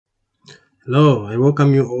Hello, I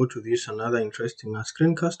welcome you all to this another interesting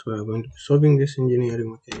screencast where we're going to be solving this engineering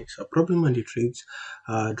mechanics problem, and it reads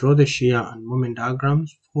draw the shear and moment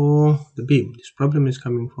diagrams for the beam. This problem is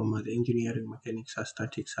coming from the engineering mechanics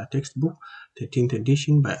statics textbook, 13th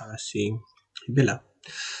edition by R.C. Hibbeler.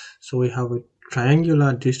 So we have a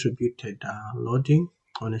triangular distributed loading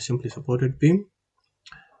on a simply supported beam.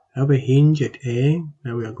 We have a hinge at A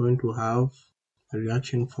where we are going to have a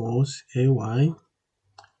reaction force AY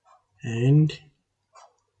and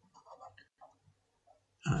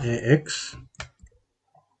AX.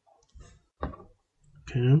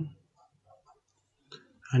 Okay,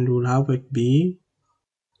 and we'll have it be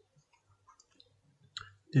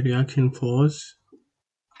the reaction force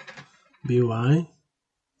By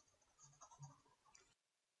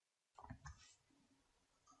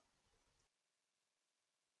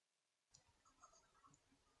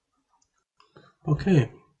okay,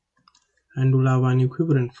 and we'll have an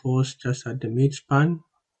equivalent force just at the midspan.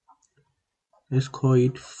 Let's call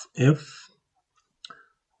it F,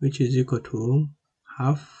 which is equal to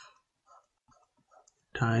half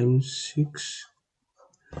times 6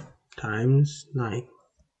 times 9.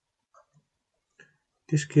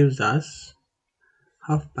 This gives us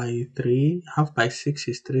half by 6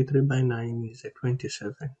 is 3 by 9 is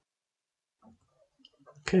 27.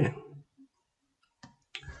 Okay,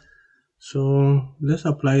 so let's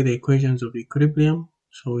apply the equations of equilibrium.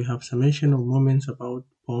 So we have summation of moments about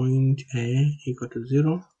point A equal to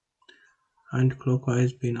 0, and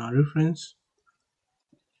clockwise being our reference,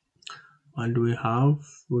 and we have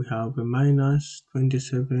a minus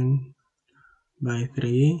 27 by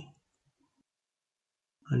 3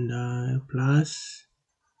 and plus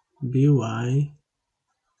By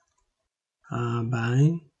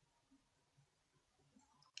by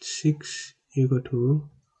 6 equal to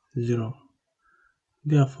 0.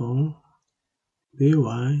 Therefore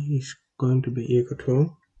By is going to be equal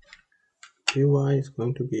to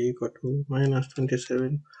minus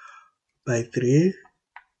 27 by 3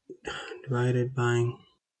 divided by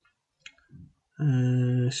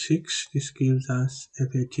 6. This gives us a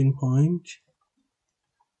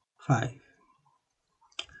 13.5.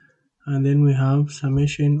 And then we have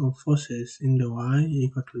summation of forces in the y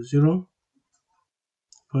equal to 0,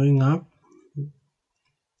 going up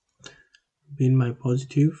being my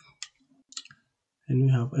positive, and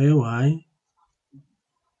we have Ay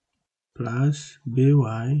plus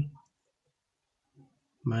By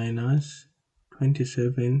minus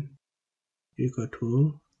 27 equal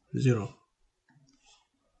to 0.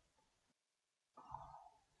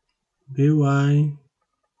 By,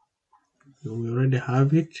 we already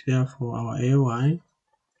have it, therefore our Ay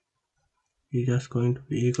is just going to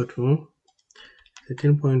be equal to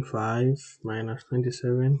 13.5 minus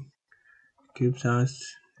 27 gives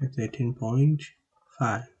us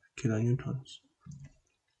 13.5 kilonewtons.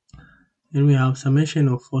 Then we have summation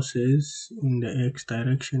of forces in the x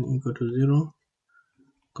direction equal to 0.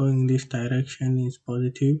 Going this direction is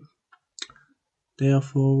positive.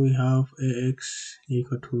 Therefore, we have Ax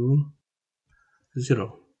equal to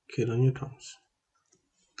 0 kilonewtons.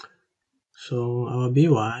 So our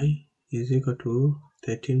By is equal to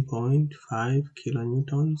 13.5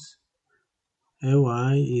 kilonewtons.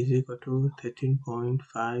 Ay is equal to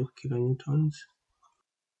 13.5 kilonewtons.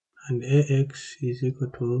 And Ax is equal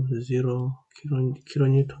to 0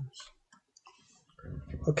 kilonewtons.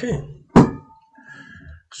 Okay,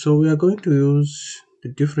 so we are going to use the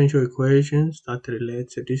differential equations that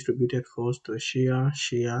relates a distributed force to shear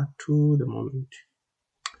to the moment.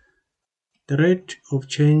 The rate of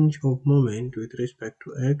change of moment with respect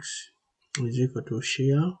to x is equal to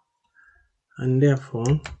shear, and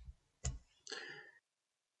therefore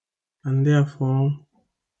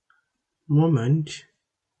moment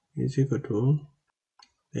is equal to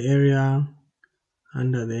the area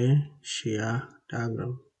under the shear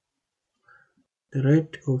diagram. The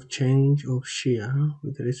rate of change of shear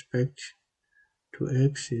with respect to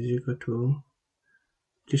x is equal to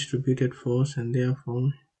distributed force, and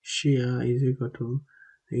therefore shear is equal to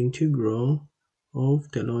the integral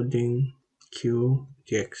of the loading Q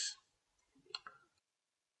dx.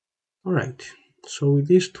 Alright, so with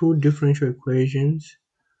these two differential equations,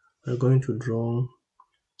 we're going to draw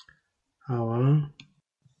our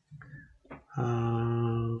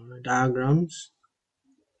diagrams,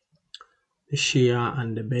 the shear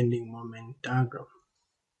and the bending moment diagram.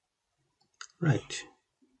 Right,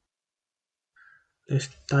 let's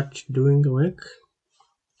start doing the work.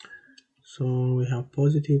 So we have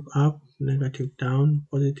positive up, negative down,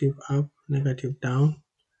 positive up, negative down.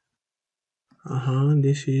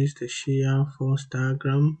 This is the shear force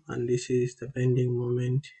diagram, and this is the bending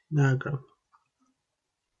moment diagram.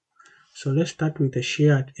 So let's start with the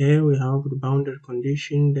shear at A. We have the boundary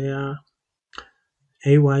condition there.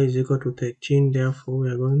 AY is equal to 13, therefore we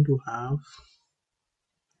are going to have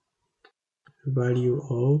the value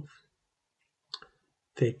of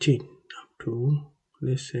 13 up to,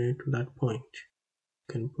 let's say, to that point. You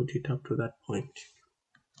can put it up to that point.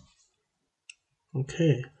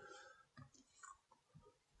 Okay.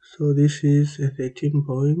 So this is a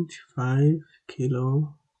 13.5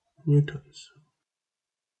 kilonewtons.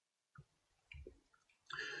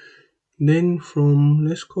 Then from,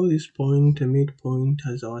 let's call this point a midpoint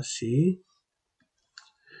as our C.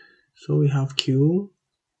 So we have Q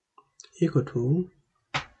equal to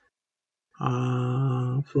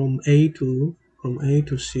from A to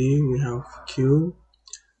C we have Q,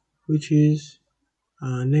 which is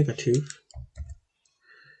negative.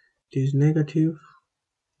 It is negative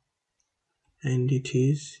and it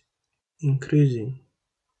is increasing.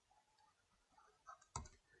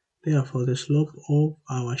 Therefore, the slope of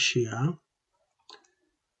our shear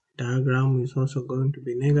diagram is also going to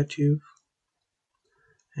be negative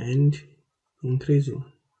and increasing.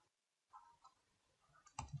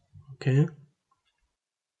 Okay.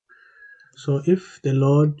 So if the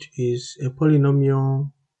load is a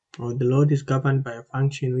polynomial, or the load is governed by a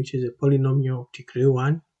function which is a polynomial of degree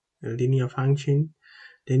 1, a linear function,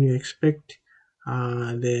 then you expect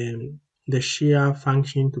the shear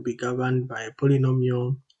function to be governed by a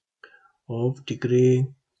polynomial of degree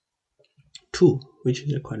 2, which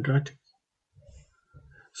is a quadratic.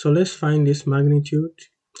 So let's find this magnitude.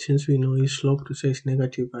 Since we know its slope to say is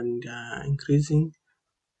negative and increasing,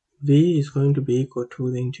 V is going to be equal to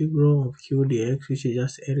the integral of Q dx, which is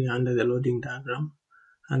just area under the loading diagram,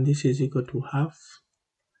 and this is equal to half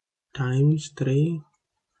times 3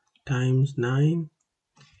 times 9.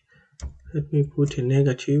 Let me put a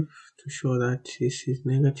negative to show that this is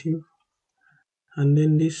negative, and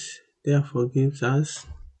then this therefore gives us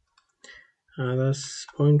that's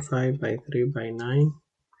 0.5 by 3 by 9.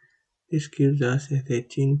 This gives us a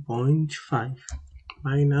 13.5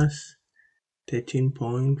 minus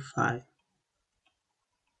 13.5.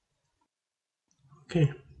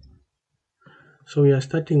 Okay, so we are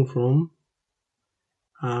starting from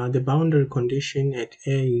the boundary condition at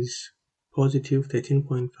A is positive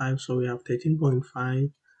 13.5, so we have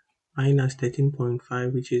 13.5 minus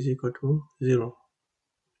 13.5, which is equal to 0.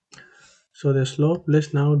 So the slope,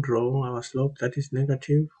 let's now draw our slope that is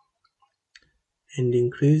negative and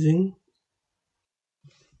increasing.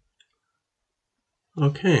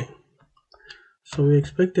 Okay, so we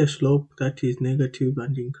expect a slope that is negative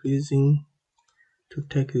and increasing to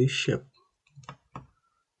take this shape.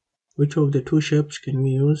 Which of the two shapes can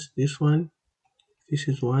we use? This one, this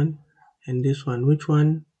is one, and this one. Which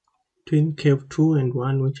one? Between curve 2 and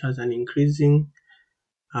 1, which has an increasing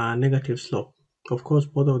negative slope. Of course,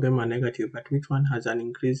 both of them are negative, but which one has an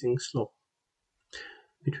increasing slope?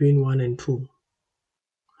 Between 1 and 2.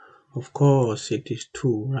 Of course, it is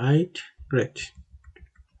 2, right? Great.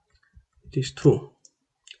 It is 2.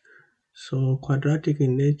 So quadratic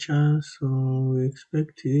in nature, so we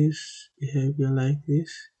expect this behavior like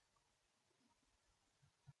this.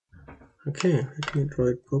 Okay, let me draw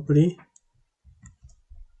it properly.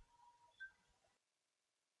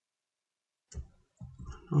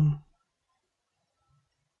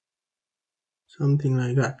 Something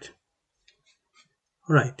like that.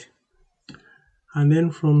 Alright. And then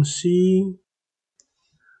from C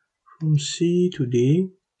to D,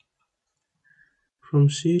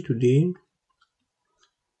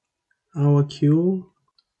 our Q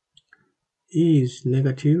is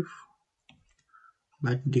negative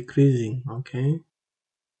but decreasing. Okay,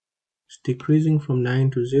 it's decreasing from 9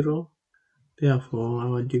 to 0. Therefore,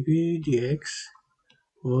 our dV dx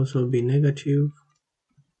will also be negative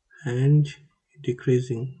and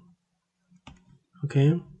decreasing.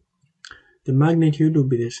 Okay, the magnitude will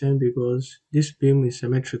be the same because this beam is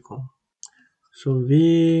symmetrical. So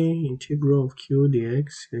V integral of Q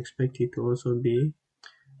dx, we expect it to also be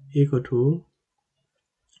equal to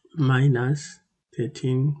minus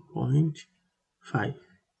 13.5.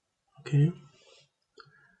 Okay,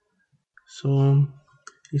 so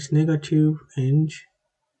it's negative and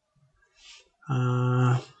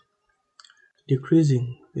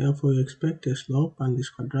decreasing. Therefore, you expect a slope and this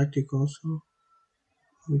quadratic also,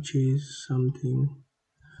 which is something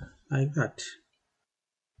like that.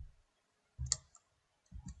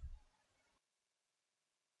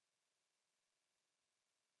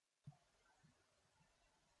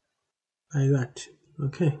 Like that.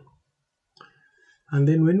 Okay. And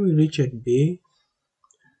then when we reach at B,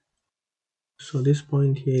 so this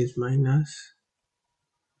point here is minus,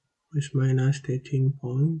 which minus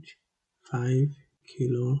 13.5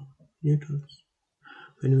 kilonewtons. newtons.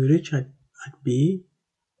 When we reach at B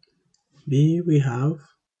we have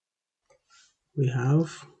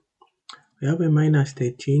a minus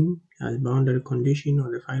 13 as boundary condition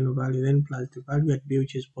on the final value, then plus the value at B,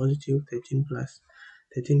 which is positive 13 plus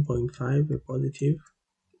 13.5, a positive.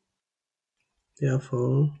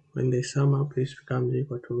 Therefore, when they sum up, this becomes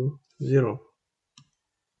equal to 0.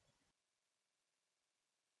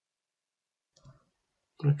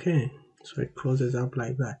 Okay, so it closes up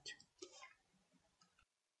like that.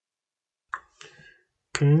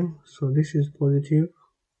 Okay, so this is positive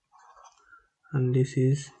and this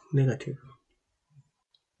is negative.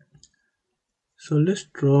 So let's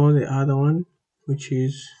draw the other one, which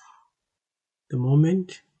is the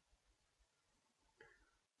moment.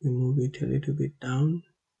 We move it a little bit down,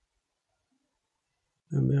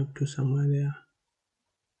 maybe up to somewhere there.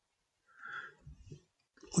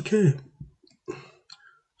 Okay,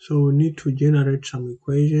 so we need to generate some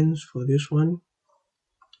equations for this one,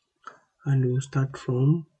 and we'll start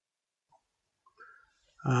from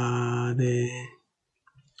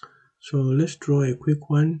so let's draw a quick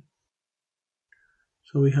one.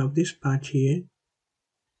 So we have this part here.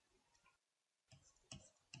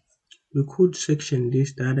 We could section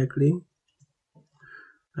this directly,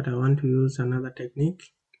 but I want to use another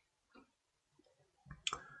technique.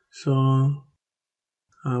 So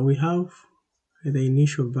we have the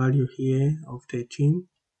initial value here of 13.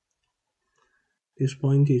 This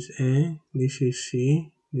point is A, this is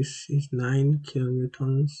C, this is 9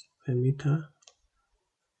 kilonewtons per meter,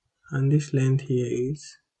 and this length here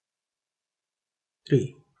is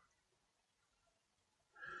 3.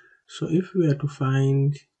 So if we are to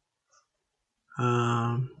find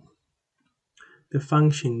the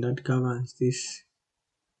function that governs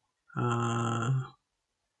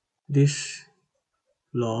this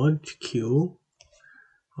load Q,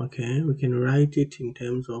 okay, we can write it in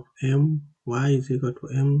terms of my is equal to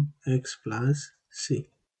mx plus c.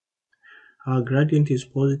 Our gradient is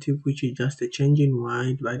positive, which is just the change in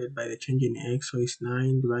y divided by the change in x, so it's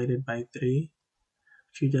 9 divided by 3,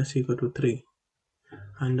 which is just equal to 3.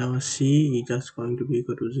 And our c is just going to be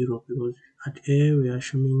equal to 0, because at A we are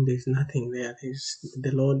assuming there's nothing there. There's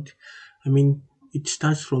the load, it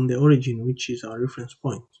starts from the origin, which is our reference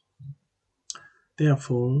point.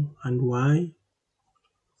 Therefore, and y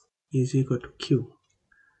is equal to q.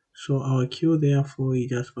 So our q therefore is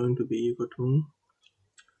just going to be equal to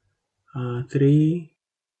 3x.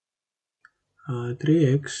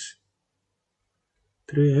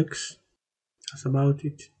 That's about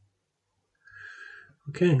it.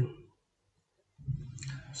 Okay.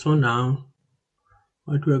 So now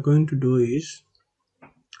what we are going to do is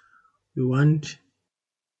we want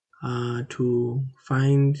to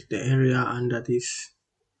find the area under this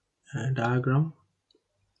diagram.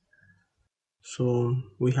 So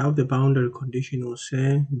we have the boundary condition. We'll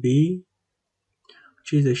say B,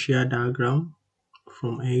 which is the shear diagram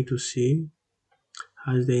from A to C,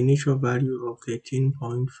 has the initial value of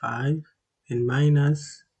 13.5 and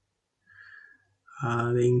minus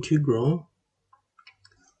the integral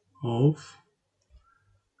of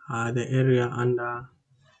the area under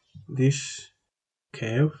this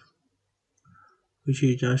curve, which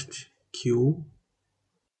is just Q,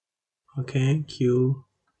 okay, Q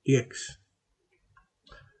dx.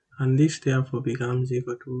 And this therefore becomes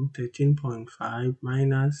equal to 13.5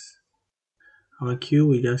 minus our Q,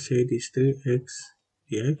 we just said is 3x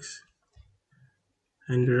dx.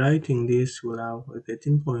 And writing this will have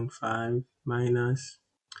 13.5 minus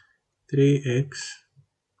 3x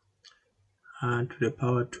to the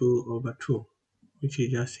power 2 over 2, which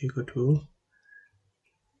is just equal to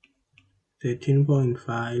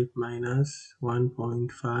 13.5 minus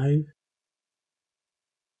 1.5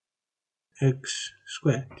 x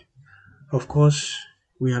squared. Of course,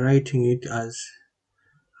 we are writing it as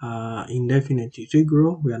indefinite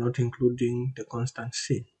integral. We are not including the constant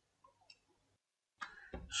c.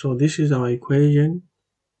 So this is our equation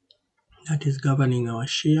that is governing our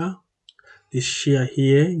shear. This shear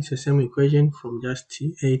here is the same equation from just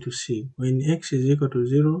A to C. When x is equal to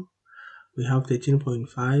 0, we have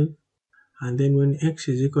 13.5, and then when x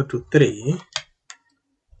is equal to 3,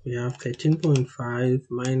 we have 13.5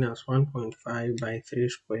 minus 1.5 by 3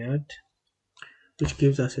 squared, which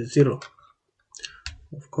gives us a 0,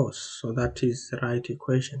 of course. So that is the right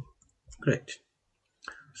equation. Great.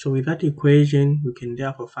 So with that equation, we can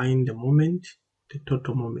therefore find the moment, the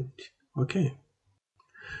total moment. Okay.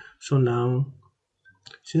 So now,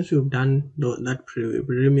 since we've done that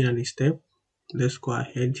preliminary step, let's go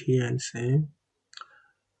ahead here and say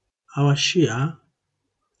our shear,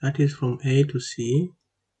 that is from A to C,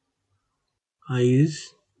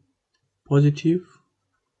 is positive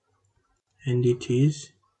and it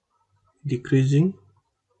is decreasing.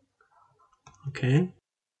 Okay,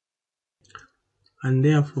 and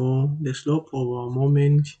therefore the slope of our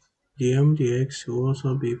moment dm dx will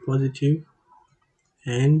also be positive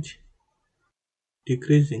and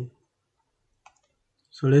decreasing.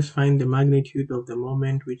 So let's find the magnitude of the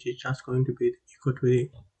moment, which is just going to be equal to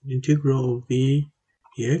the integral of v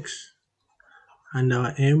dx, and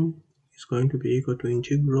our m is going to be equal to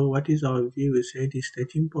integral. What is our v? We said is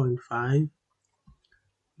 13.5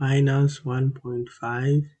 minus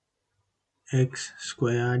 1.5 x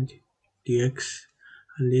squared dx,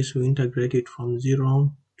 and this will integrate it from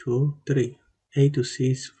 0 to 3. A to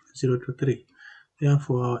c is 0 to 3.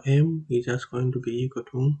 Therefore, our m is just going to be equal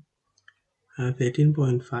to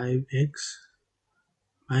 13.5x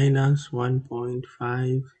minus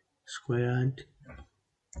 1.5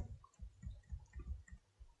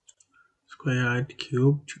 squared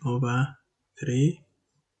cubed over 3.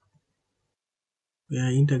 We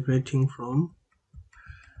are integrating from,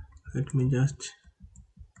 let me just,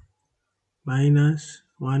 minus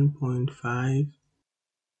 1.5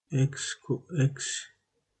 x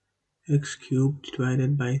cubed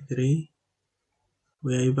divided by 3.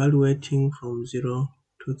 We are evaluating from 0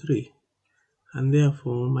 to 3, and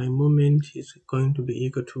therefore my moment is going to be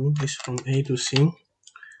equal to this from A to C.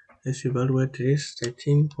 Let's evaluate this.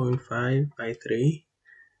 13.5 by 3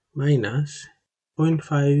 minus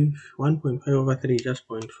 0.5, 1.5 over 3 is just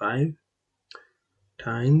 0.5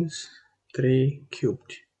 times 3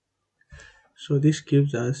 cubed. So this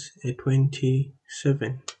gives us a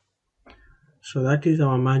 27. So that is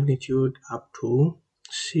our magnitude up to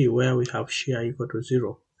C, where we have shear equal to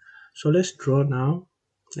 0. So let's draw now.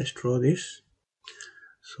 Let's draw this.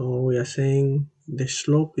 So we are saying the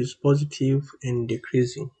slope is positive and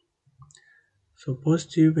decreasing. So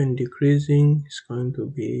positive and decreasing is going to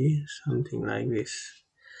be something like this.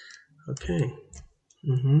 Okay.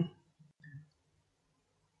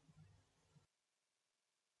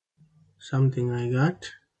 Something like that.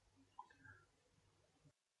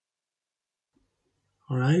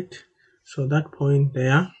 Alright. So that point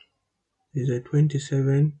there is a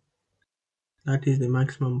 27. That is the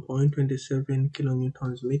maximum point, 27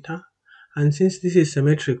 kilonewtons meter. And since this is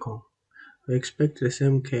symmetrical, we expect the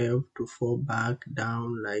same curve to fall back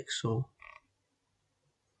down like so.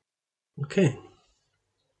 Okay.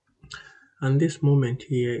 And this moment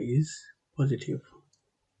here is positive.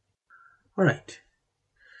 Alright.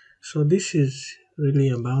 So this is really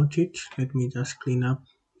about it. Let me just clean up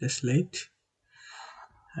the slate.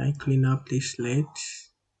 I clean up this slate.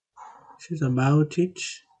 This is about it.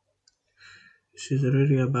 This is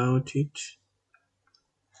really about it.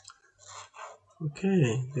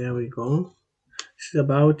 Okay, there we go. This is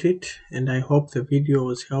about it, and I hope the video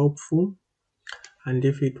was helpful. And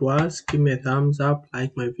if it was, give me a thumbs up,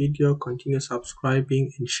 like my video, continue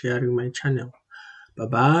subscribing and sharing my channel. Bye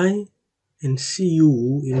bye, and see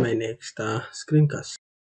you in my next screencast.